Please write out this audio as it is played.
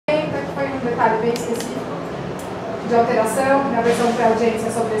um detalhe bem específico de alteração, na versão pré-audiência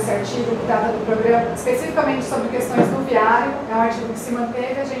sobre esse artigo que trata do programa, especificamente sobre questões do viário. É um artigo que se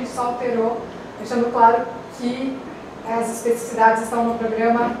manteve, a gente só alterou, deixando claro que as especificidades estão no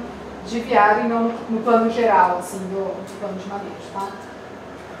programa de viário e não no plano geral, assim, do plano de manejo, tá?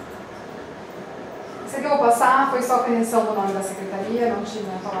 Isso aqui eu vou passar, foi só a correção do nome da secretaria, não tinha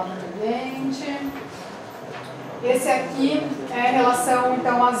palavra do ambiente. Esse aqui é em relação,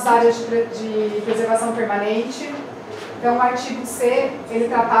 então, às áreas de preservação permanente. Então, o artigo C, ele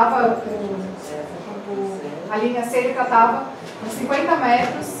tratava, a linha C, ele tratava de 50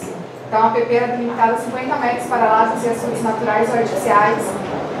 metros, então a APP era delimitada a 50 metros para lados e açudes naturais ou artificiais.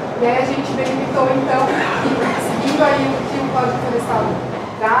 E aí a gente delimitou, então, seguindo aí o que o Código Florestal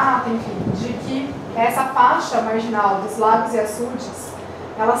trata, enfim, de que essa faixa marginal dos lagos e açudes,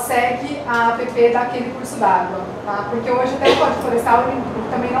 ela segue a APP daquele curso d'água, tá? Porque hoje até o Código Florestal ele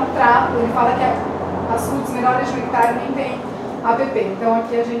também não trata, ele fala que açudes menores de 1 hectare nem tem APP. Então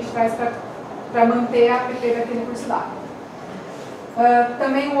aqui a gente traz para manter a APP daquele curso d'água.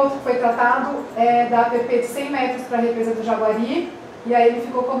 Também um outro que foi tratado é da APP de 100 metros para a represa do Jaguari, e aí ele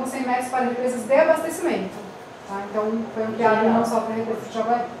ficou como 100 metros para represas de abastecimento. Tá? Então foi ampliado não só para a represa do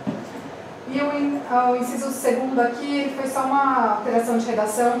Jaguari. E o inciso segundo aqui, ele foi só uma alteração de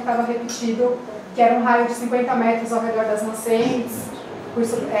redação que estava repetido, que era um raio de 50 metros ao redor das nascentes,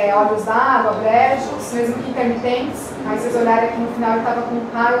 olhos d'água, brejos, mesmo que intermitentes. Aí vocês olharem aqui no final, ele estava com um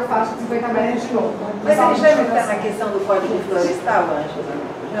raio faixa de 50 metros de novo. Mas ele já não está na questão do Código Florestal, Ângela?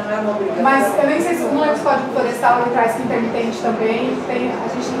 Já não é uma obrigação? Mas eu nem sei se não é do Código Florestal, ele traz que intermitente também. A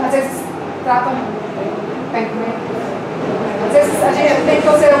gente às vezes trata às vezes a gente tem que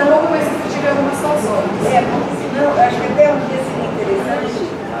fazer um pouco mais restritivo em algumas situações. Porque senão, eu acho que até um dia seria interessante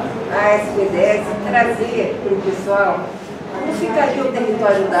a SMVDS trazer para o pessoal como ficaria o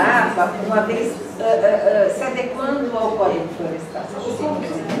território da APA, uma vez se adequando ao Código Florestal.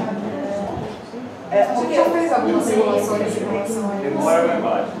 A gente já fez algumas simulações em relação a isso.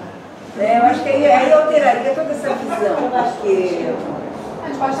 Eu acho que aí alteraria toda essa visão, porque... A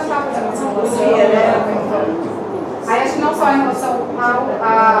gente pode tentar fazer uma simulação. Aí acho que não só em relação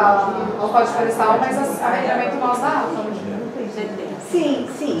ao Código Florestal, mas ao regulamento nosso da APA. Sim,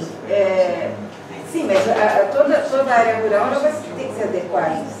 sim. Sim, mas toda a área rural ela vai ter que se adequar a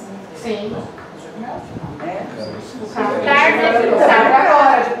isso. Sim. O cargo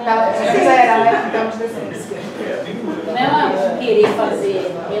agora, né? Então, de defesa. Não é querer fazer,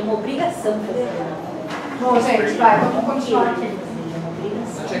 é uma obrigação fazer. Bom, gente, vai, vamos continuar aqui.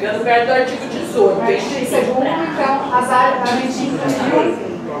 Está chegando perto do artigo 18. Artigo segundo, então, a gente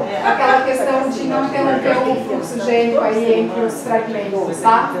incluiu aquela questão de não interromper o fluxo gênico aí entre os fragmentos,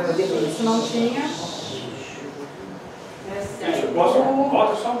 tá? Isso não tinha. Posso?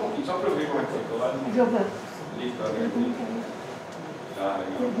 Volta só um pouquinho, só para eu ver como é que foi. Lá no...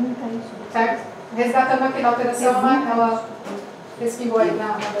 Certo? Resgatando aqui na alteração, ela respingou aí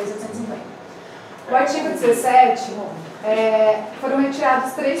na 2.850. O artigo 17, foram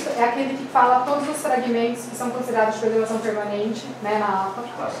retirados 3, é aquele que fala todos os fragmentos que são considerados de preservação permanente, né, na APA.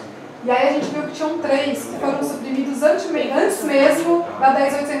 E aí a gente viu que tinham 3 que foram suprimidos antes mesmo da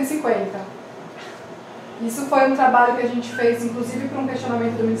 10.850. Isso foi um trabalho que a gente fez, inclusive, por um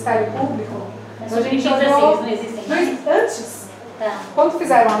questionamento do Ministério Público. Mas a gente olhou... Não existem mais? Antes, tá. Quando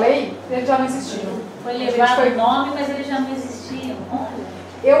fizeram a lei, eles já não existiam. Foi levado o nome, mas eles já não existiam.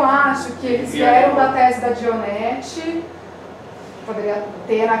 Eu acho que eles vieram da tese da Dionete, poderia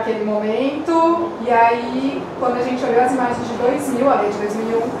ter naquele momento, e aí, quando a gente olhou as imagens de 2000, a lei de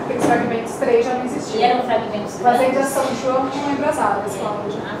 2001, aqueles fragmentos 3 já não existiam. E eram fragmentos Fazenda São João, não lembro as áreas,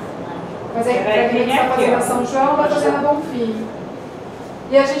 Cláudia. Mas aí, fragmentos da Fazenda São João, da Fazenda Bonfim.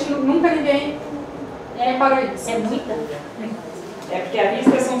 E a gente, nunca ninguém reparou isso. É muita. É porque a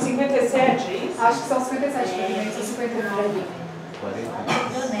lista são 57, é isso? Acho que são 57 fragmentos, são 59.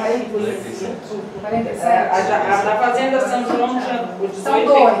 47. A da Fazenda São João tinha 18 São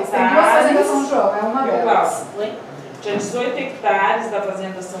dois, hectares. tem duas fazendas São João, é uma delas. Tinha 18 hectares da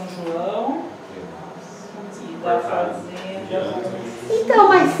Fazenda São João e da Fazenda... Então,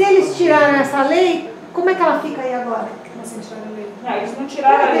 mas se eles tiraram essa lei, como é que ela fica aí agora? Como assim tiraram a lei? Não, eles não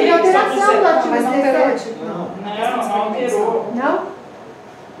tiraram a lei. Teve alteração do artigo Mas não alterou. 17. Não alterou. Não?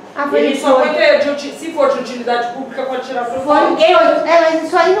 Ele só foi ter, se for de utilidade pública, pode tirar para o Foi, mas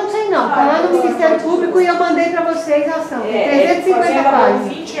isso aí não sei não. Está lá no Ministério Público e eu mandei para vocês a ação. Tem 350 páginas.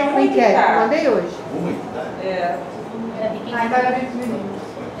 20 é o um inquérito, hectare. mandei hoje. Ainda era bem pequenininho.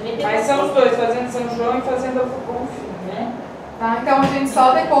 Mas são os dois, Fazenda São João e Fazenda Bonfim, né? Tá, então a gente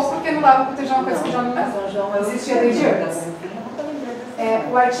só adequou porque não dava para proteger uma coisa que já não existia desde antes.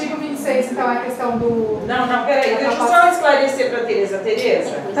 O artigo 26, então, é a questão do... Não, peraí, deixa eu só esclarecer para a Tereza.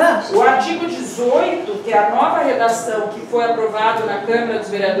 Tereza, o artigo 18, que é a nova redação que foi aprovado na Câmara dos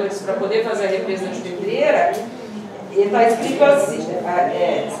Vereadores para poder fazer a represa de pedreira, está escrito assim,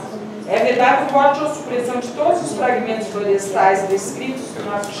 é vedado o corte ou supressão de todos os fragmentos florestais descritos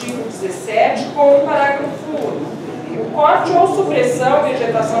no artigo 17 com o parágrafo único. O corte ou supressão de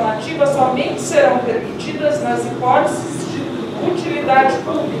vegetação nativa somente serão permitidas nas hipóteses de utilidade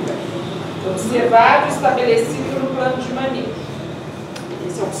pública, observado e estabelecido no plano de manejo.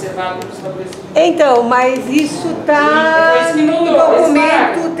 Esse é observado e estabelecido. Então, mas isso está no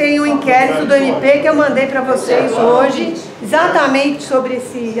documento, tem um inquérito do MP que eu mandei para vocês hoje, exatamente sobre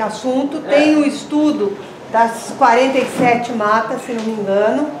esse assunto. Tem um estudo das 47 matas, se não me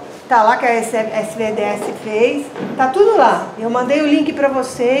engano, está lá que a SMVDS fez, está tudo lá. Eu mandei o link para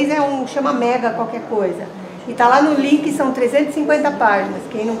vocês, chama Mega qualquer coisa. E está lá no link, são 350 páginas.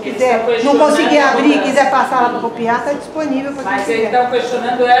 Quem não quiser, não conseguir abrir, quiser passar lá para copiar, está disponível para quem quiser. Mas eles estão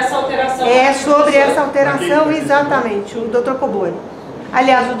questionando essa alteração. É sobre essa alteração, exatamente, o doutor Cobori.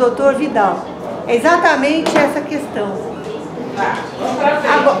 Aliás, o doutor Vidal. É exatamente essa questão. Vamos para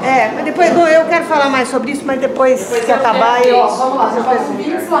frente. Mas depois, eu quero falar mais sobre isso, mas depois que acabar, eu... Vamos lá, já passam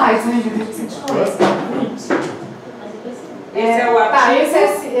 20 slides, né, gente? Esse é o artigo.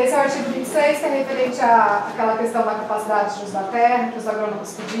 Esse é o artigo 26, que é referente àquela questão da capacidade de uso da terra, que os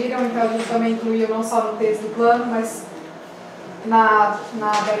agrônomos pediram. Então, a gente também incluiu não só no texto do plano, mas na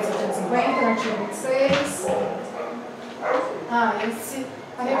 10.850, no artigo 26. Esse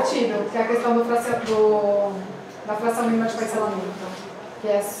está repetido, que é a questão da fração mínima de parcelamento, que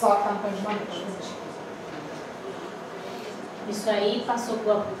é só que está no plano de manejo. Isso aí passou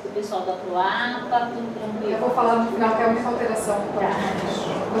para o pessoal da Aprovação, tudo tranquilo. Eu vou falar no final que é a única alteração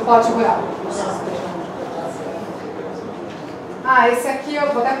do Código Rural. Esse aqui eu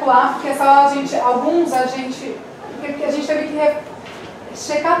vou até pular, porque é só a gente teve que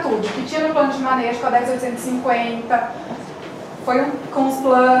checar tudo. O que tinha no plano de manejo com a 10.850, foi com os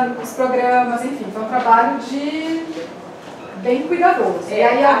planos, os programas, enfim, foi um trabalho bem cuidadoso. E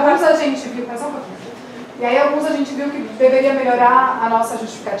aí alguns a gente viu, só um pouquinho. E aí alguns a gente viu que deveria melhorar a nossa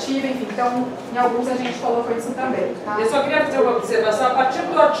justificativa, enfim, então em alguns a gente colocou isso também. Tá? Eu só queria fazer uma observação, a partir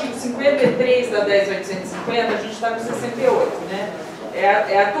do artigo 53 da 10.850, a gente está no 68, né?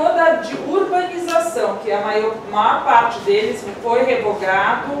 É a toda de urbanização, que a maior parte deles foi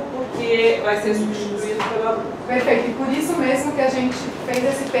revogado porque vai ser substituído pela... Perfeito, e por isso mesmo que a gente fez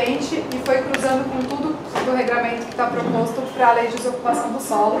esse pente e foi cruzando com tudo do regramento que está proposto para a lei de desocupação do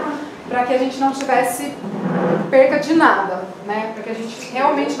solo, para que a gente não tivesse perca de nada, né? Para que a gente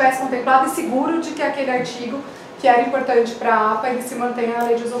realmente tivesse contemplado e seguro de que aquele artigo que era importante para a APA, ele se mantenha na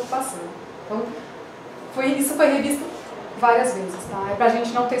lei de desocupação. Então, isso foi revisto várias vezes, tá? É para a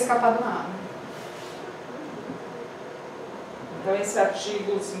gente não ter escapado nada. Então, esse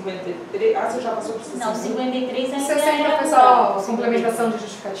artigo 53... você já passou por 60? Não, 53 ainda 60 era foi só complementação de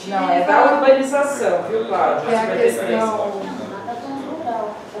justificativa. Não, é da urbanização, viu, Cláudia? Que é a questão...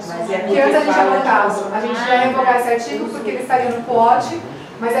 Mas é que antes a gente já colocava, a gente ia revogar esse artigo porque ele estaria no pote,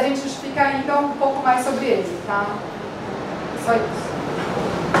 mas a gente justifica ainda um pouco mais sobre ele, tá? Só isso.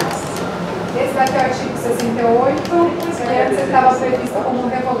 Esse daqui é o artigo 68, que antes estava previsto como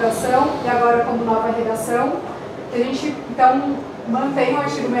revogação e agora como nova redação. A gente, então, mantém o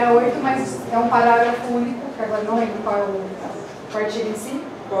artigo 68, mas é um parágrafo único, que agora não lembro qual é o artigo em si.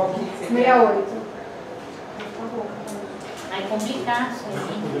 Qual que 68. Vai complicar isso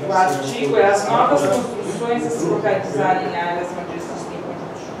aí. O artigo é as novas construções a se localizarem em áreas onde existem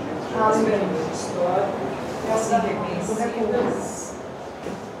conjuntos históricos, assim reconhecidas,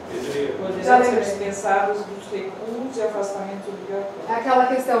 poderão ser dispensados dos recursos e afastamentos obrigatórios. É aquela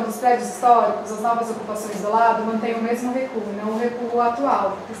questão dos prédios históricos, as novas ocupações do lado, mantém o mesmo recuo, não o recuo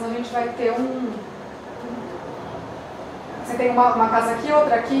atual, porque senão a gente vai ter Você tem uma casa aqui,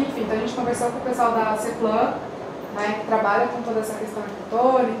 outra aqui, enfim, então a gente conversou com o pessoal da CEPLAN, né, que trabalha com toda essa questão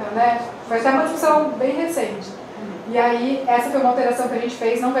arquitetônica, né? Foi até uma discussão bem recente. E aí, essa foi uma alteração que a gente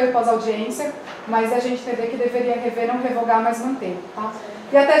fez, não veio pós-audiência, mas a gente entendeu que deveria rever, não revogar, mas manter, tá?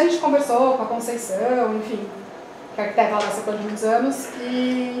 E até a gente conversou com a Conceição, enfim, que é arquiteta lá da CEPLAN de muitos anos,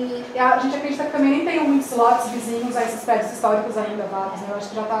 e a gente acredita que também nem tem muitos lotes vizinhos a esses prédios históricos ainda, vários, né? Eu acho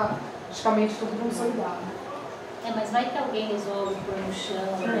que já está praticamente tudo consolidado. Mas vai que alguém resolve pôr no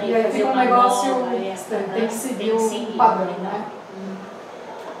chão, né? E aí fica um negócio tem que seguir o padrão, né?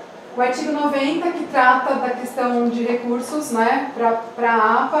 O artigo 90, que trata da questão de recursos, né? Para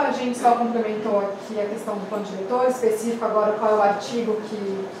a APA, a gente só complementou aqui a questão do plano diretor, específico agora qual é o artigo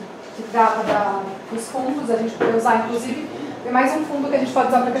que trata dos fundos, a gente pode usar inclusive Tem mais um fundo que a gente pode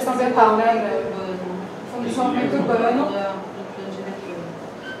usar para a questão ambiental, né? Fundo de desenvolvimento urbano.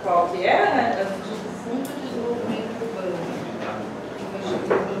 Qual que é, né? Fundo de Desenvolvimento Urbano.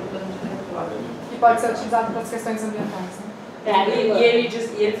 Que pode ser utilizado para as questões ambientais. Né? E ele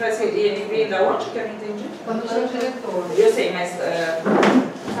diz, e ele faz, ele vem da onde que eu não entendi? Plano diretor. Eu sei, mas É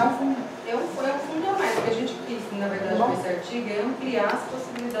um fundo. Foi um fundo a mais, que a gente quis, na verdade, com esse artigo, é ampliar as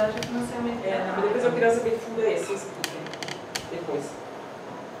possibilidades de financiamento. mas depois eu queria saber que fundo é esse, expliquem. Depois.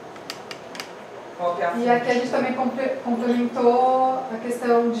 Qual que é a E aqui a gente também complementou a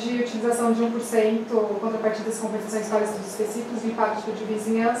questão de utilização de 1% contrapartidas e compensações para estudos específicos de impacto de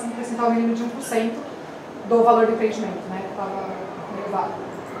vizinhança, acrescentar o mínimo de 1% do valor do empreendimento, né, que estava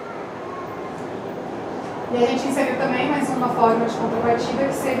elevado. E a gente inseriu também mais uma forma de contrapartida,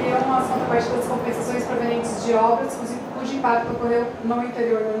 que seriam as contrapartidas das compensações provenientes de obras cujo impacto ocorreu no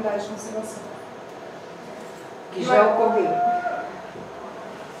interior da unidade de conservação. Que já ocorreu.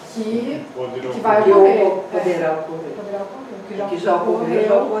 Que Que vai ocorrer. Poderá ocorrer. Poderá ocorrer. Que já ocorreu,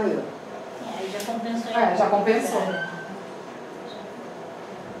 já ocorreu. Aí já compensou. Já compensou.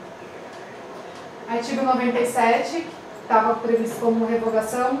 Artigo 97, que estava previsto como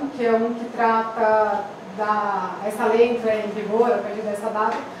revogação, que é um que trata essa lei entra em vigor a partir dessa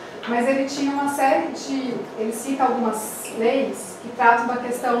data, mas ele tinha uma série de, ele cita algumas leis que tratam da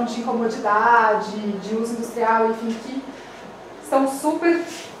questão de incomodidade, de uso industrial, enfim, que estão super,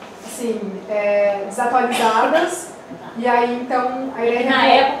 assim, desatualizadas, e aí, então, a ideia Na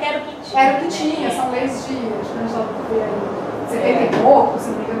época era o que tinha. era o que tinha, são leis de, acho que a gente estava vendo, 70 e pouco, se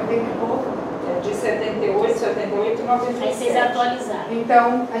não me engano, 80 e pouco. De 78, 78 e 97. Aí vocês atualizaram.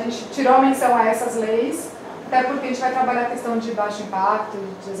 Então, a gente tirou a menção a essas leis, até porque a gente vai trabalhar a questão de baixo impacto,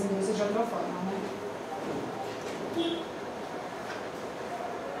 das indústrias de outra forma, né?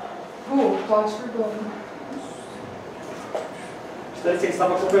 Pode perguntar. Dá licença,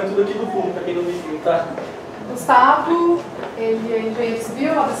 estava acompanhando tudo aqui do fundo, para quem não me viu, tá? Gustavo, ele é engenheiro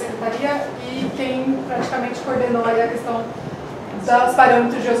civil lá da Secretaria e quem praticamente coordenou aí a questão dos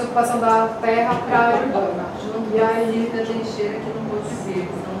parâmetros de ocupação da terra para a área urbana. E aí, da trincheira que não pode ser,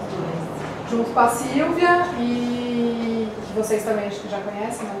 são os dois. junto com a Silvia, e que vocês também acho que já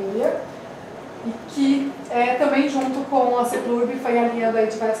conhecem, a maioria, e que também junto com a CEPLURB foi alinhando aí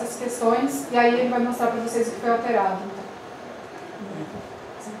diversas questões, e aí ele vai mostrar para vocês o que foi alterado.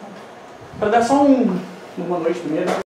 Para dar só uma noite primeiro.